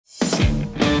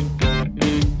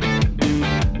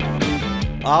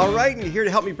All right, and here to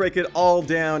help me break it all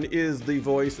down is the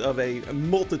voice of a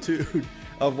multitude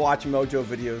of WatchMojo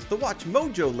videos, the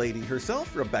WatchMojo lady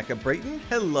herself, Rebecca Brayton.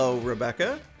 Hello,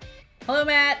 Rebecca. Hello,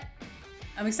 Matt.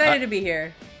 I'm excited to be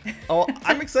here. Oh,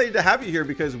 I'm excited to have you here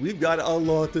because we've got a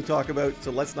lot to talk about, so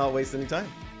let's not waste any time.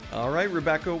 All right,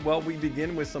 Rebecca, well, we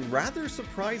begin with some rather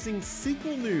surprising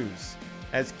sequel news,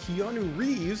 as Keanu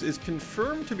Reeves is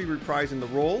confirmed to be reprising the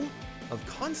role of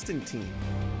Constantine.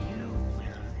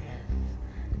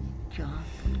 John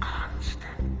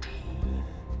Constantine.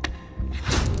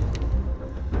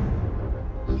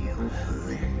 You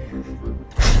live.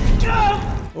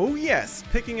 Oh yes,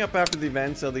 picking up after the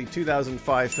events of the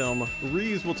 2005 film,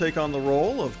 Reeves will take on the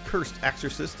role of cursed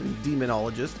exorcist and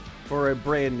demonologist for a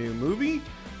brand new movie,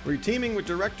 reteaming with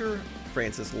director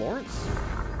Francis Lawrence.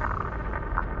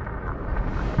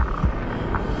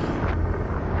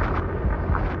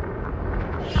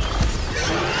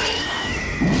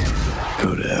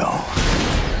 Go to hell.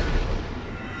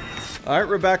 All right,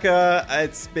 Rebecca,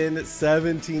 it's been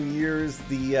 17 years.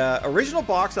 The original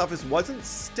box office wasn't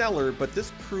stellar, but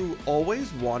this crew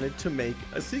always wanted to make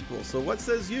a sequel. So what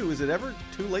says you? Is it ever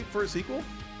too late for a sequel?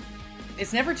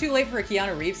 It's never too late for a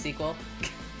Keanu Reeves sequel.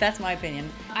 That's my opinion.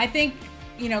 I think,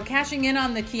 you know, cashing in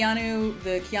on the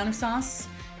Keanu sauce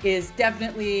is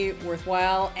definitely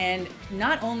worthwhile. And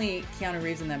not only Keanu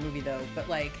Reeves in that movie, though, but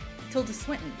like Tilda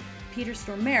Swinton, Peter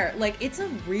Stormare. Like, it's a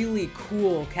really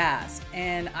cool cast,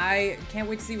 and I can't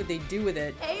wait to see what they do with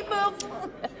it. Hey, boo!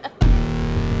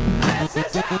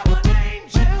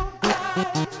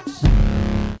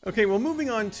 Okay, well, moving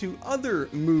on to other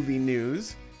movie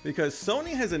news, because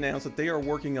Sony has announced that they are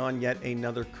working on yet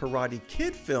another Karate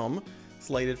Kid film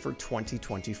slated for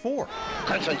 2024.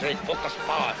 Concentrate, focus,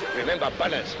 power. Remember,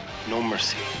 balance. No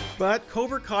mercy. But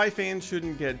Cobra Kai fans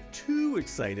shouldn't get too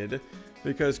excited,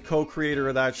 because co-creator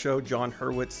of that show, John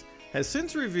Hurwitz, has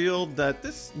since revealed that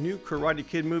this new Karate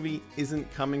Kid movie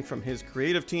isn't coming from his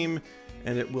creative team,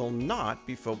 and it will not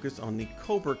be focused on the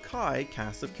Cobra Kai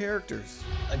cast of characters.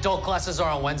 Adult classes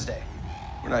are on Wednesday.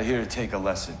 We're not here to take a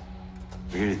lesson.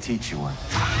 We're here to teach you one.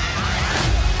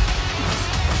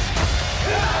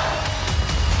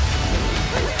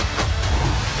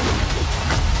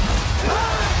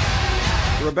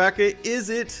 Rebecca, is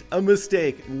it a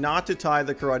mistake not to tie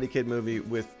the Karate Kid movie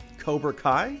with Cobra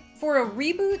Kai? For a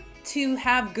reboot to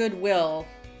have goodwill,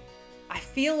 I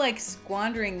feel like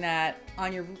squandering that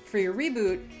on for your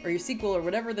reboot or your sequel or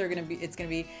whatever it's gonna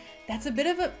be.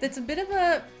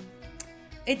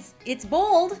 It's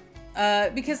bold.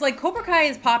 Because like Cobra Kai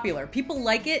is popular. People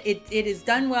like it. It is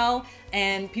done well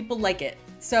and people like it.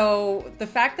 So the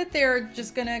fact that they're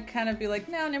just gonna kind of be like,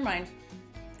 no, never mind.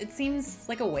 It seems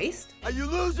like a waste. Are you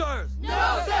losers?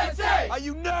 No, Sensei! Are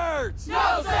you nerds?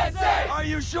 No, Sensei! Are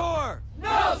you sure?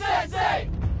 No, Sensei!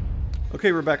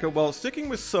 Okay, Rebecca, well, sticking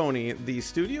with Sony, the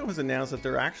studio has announced that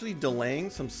they're actually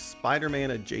delaying some Spider-Man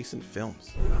adjacent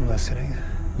films. I'm listening.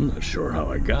 I'm not sure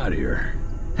how I got here.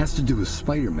 Has to do with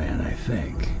Spider-Man, I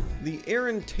think. The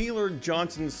Aaron Taylor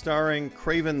Johnson starring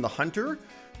Kraven the Hunter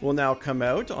will now come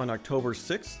out on October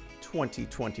 6th,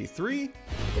 2023.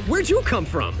 Where'd you come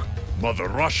from? Mother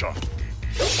Russia,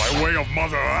 by way of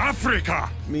Mother Africa.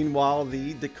 Meanwhile,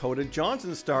 the Dakota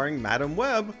Johnson starring Madam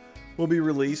Web will be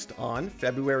released on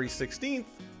February 16th,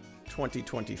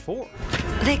 2024.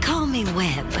 They call me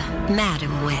Web,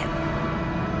 Madam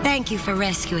Web. Thank you for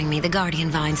rescuing me. The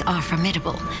Guardian Vines are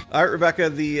formidable. All right, Rebecca,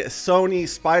 the Sony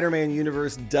Spider-Man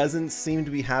Universe doesn't seem to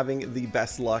be having the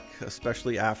best luck,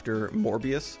 especially after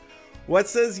Morbius. What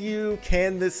says you,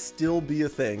 can this still be a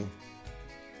thing?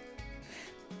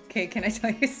 Okay, can I tell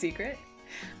you a secret?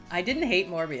 I didn't hate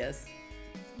Morbius.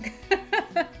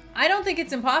 I don't think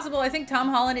it's impossible. I think Tom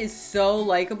Holland is so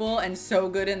likable and so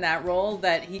good in that role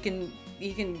that he can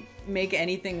make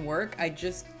anything work.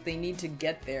 They need to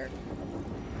get there.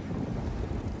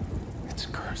 It's a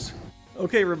curse.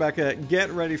 Okay, Rebecca, get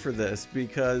ready for this,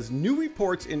 because new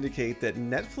reports indicate that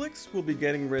Netflix will be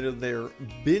getting rid of their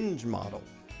Binge model.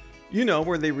 You know,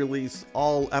 where they release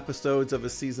all episodes of a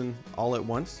season all at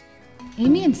once.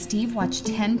 Amy and Steve watched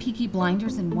 10 Peaky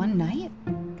Blinders in one night?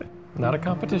 Not a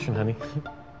competition, honey.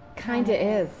 Kinda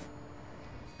is.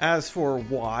 As for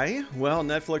why, well,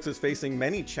 Netflix is facing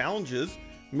many challenges,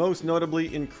 most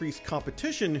notably increased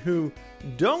competition who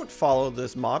don't follow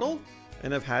this model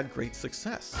and have had great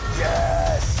success.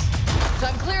 Yes! So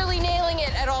I'm clearly nailing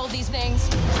it at all of these things.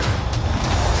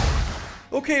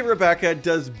 Okay, Rebecca,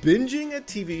 does binging a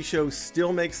TV show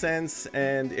still make sense?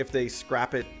 And if they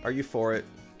scrap it, are you for it?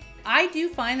 I do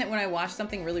find that when I watch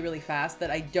something really, really fast that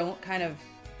I don't kind of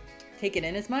take it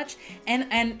in as much.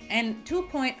 And to a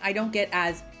point, I don't get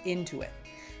as into it.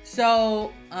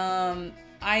 So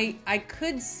I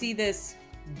could see this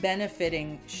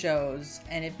benefiting shows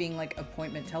and it being like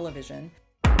appointment television.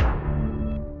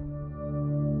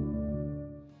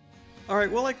 All right,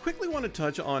 well, I quickly want to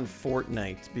touch on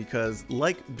Fortnite because,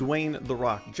 like Dwayne "The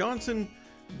Rock" Johnson,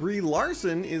 Brie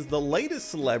Larson is the latest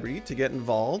celebrity to get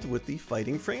involved with the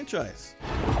fighting franchise.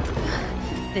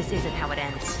 This isn't how it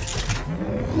ends.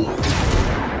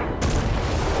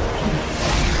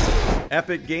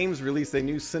 Epic Games released a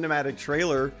new cinematic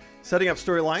trailer setting up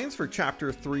storylines for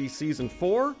Chapter 3, Season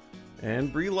 4,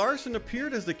 and Brie Larson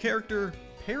appeared as the character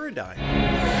Paradigm.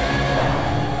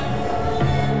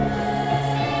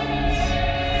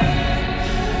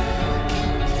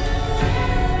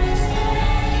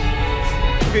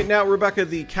 Okay, now Rebecca,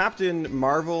 the Captain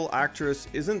Marvel actress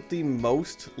isn't the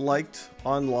most liked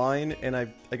online, and I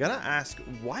gotta ask,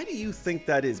 why do you think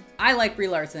that is? I like Brie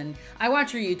Larson. I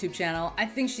watch her YouTube channel. I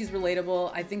think she's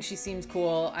relatable. I think she seems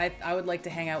cool. I would like to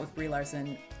hang out with Brie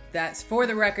Larson. That's for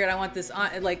the record. I want this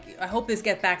on, like, I hope this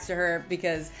gets back to her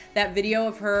because that video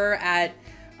of her at,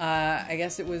 I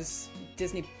guess it was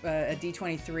Disney, at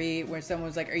D23, where someone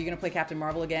was like, "Are you gonna play Captain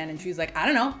Marvel again?" And she's like, "I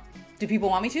don't know. Do people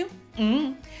want me to?"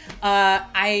 Mm-hmm.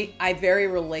 I very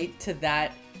relate to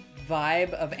that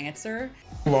vibe of answer.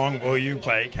 How long will you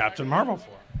play Captain Marvel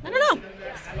for? I don't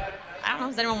know.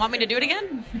 Does anyone want me to do it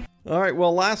again? All right,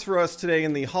 well, last for us today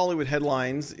in the Hollywood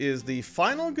headlines is the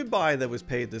final goodbye that was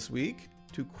paid this week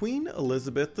to Queen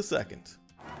Elizabeth II.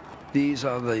 These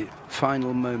are the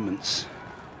final moments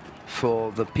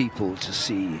for the people to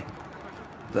see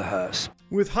the hearse.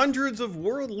 With hundreds of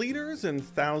world leaders and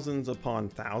thousands upon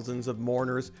thousands of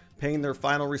mourners paying their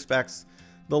final respects,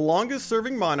 the longest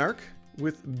serving monarch,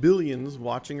 with billions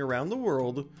watching around the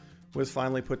world, was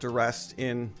finally put to rest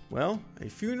in, well, a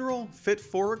funeral fit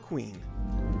for a queen.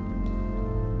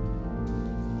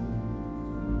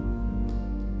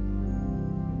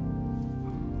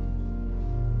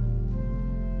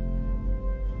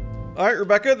 All right,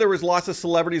 Rebecca, there was lots of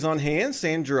celebrities on hand.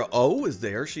 Sandra Oh is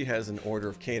there. She has an Order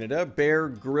of Canada. Bear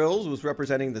Grylls was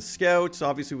representing the Scouts.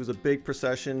 Obviously, it was a big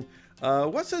procession.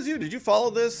 What says you? Did you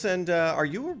follow this? And are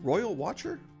you a royal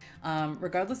watcher?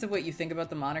 Regardless of what you think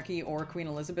about the monarchy or Queen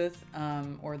Elizabeth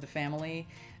or the family,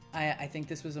 I think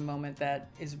this was a moment that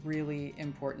is really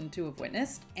important to have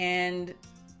witnessed. And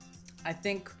I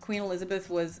think Queen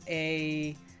Elizabeth was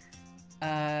a...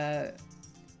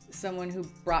 someone who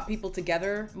brought people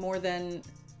together more than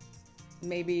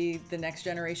maybe the next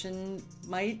generation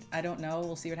might. I don't know.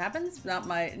 We'll see what happens.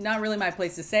 Not really my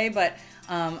place to say, but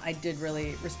I did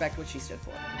really respect what she stood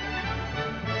for.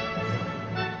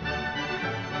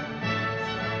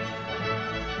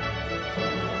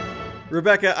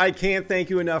 Rebecca, I can't thank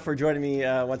you enough for joining me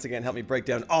once again. Help me break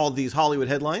down all these Hollywood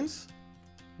headlines.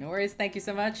 No worries. Thank you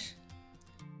so much.